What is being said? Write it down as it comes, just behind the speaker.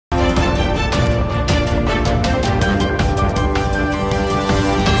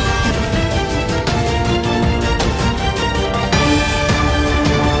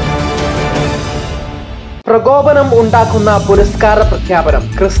പ്രകോപനം ഉണ്ടാക്കുന്ന പുരസ്കാര പ്രഖ്യാപനം.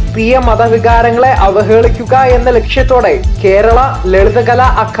 ക്രിസ്തീയ മതവികാരങ്ങളെ അവഹേളിക്കുക എന്ന ലക്ഷ്യത്തോടെ കേരള ലളിതകലാ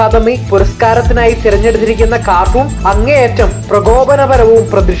അക്കാദമി പുരസ്കാരത്തിനായി തിരഞ്ഞെടുത്തിരിക്കുന്ന കാർട്ടൂൺ അങ്ങേയറ്റം പ്രകോപനപരവും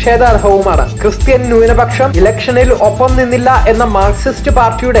പ്രതിഷേധാർഹവുമാണ്. ക്രിസ്ത്യൻ ന്യൂനപക്ഷം ഇലക്ഷനിൽ ഒപ്പം നിന്നില്ല എന്ന മാർക്സിസ്റ്റ്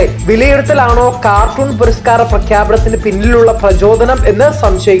പാർട്ടിയുടെ വിലയിരുത്തലാണോ കാർട്ടൂൺ പുരസ്കാര പ്രഖ്യാപനത്തിന് പിന്നിലുള്ള പ്രചോദനം എന്ന്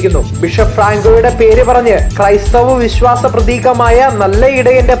സംശയിക്കുന്നു. ബിഷപ്പ് ഫ്രാങ്കോയുടെ പേര് പറഞ്ഞ് ക്രൈസ്തവ വിശ്വാസ പ്രതീകമായ നല്ല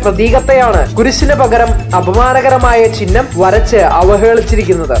ഇടയന്റെ പ്രതീകത്തെയാണ് കുരിശിന് പകരം അപമാനകരമായ ചിഹ്നം വരച്ച്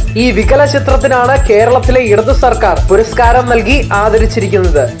അവഹേളിച്ചിരിക്കുന്നത്. ഈ വികല ചിത്രത്തിനാണ് കേരളത്തിലെ ഇടതു സർക്കാർ പുരസ്കാരം നൽകി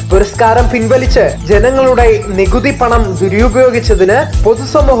ആദരിച്ചിരിക്കുന്നത്. പുരസ്കാരം പിൻവലിച്ച് ജനങ്ങളുടെ നികുതി പണം ദുരുപയോഗിച്ചതിന്,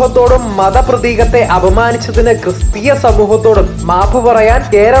 പൊതുസമൂഹത്തോടും മതപ്രതീകത്തെ അപമാനിച്ചതിന് ക്രിസ്തീയ സമൂഹത്തോടും മാപ്പ് പറയാൻ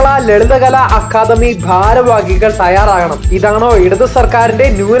കേരള ലളിതകലാ അക്കാദമി ഭാരവാഹികൾ തയ്യാറാകണം. ഇതാണോ ഇടതു സർക്കാരിന്റെ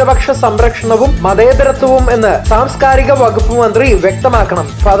ന്യൂനപക്ഷ സംരക്ഷണവും മതേതരത്വവും എന്ന് സാംസ്കാരിക വകുപ്പ് മന്ത്രി വ്യക്തമാക്കണം.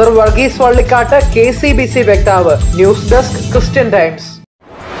 ഫാദർ വർഗീസ് വള്ളിക്കാട്ട്, KCBC വക്താവ്. News desk, Christian times.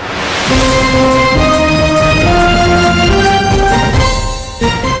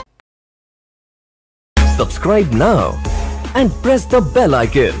 Subscribe now and press the bell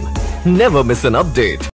icon. Never miss an update.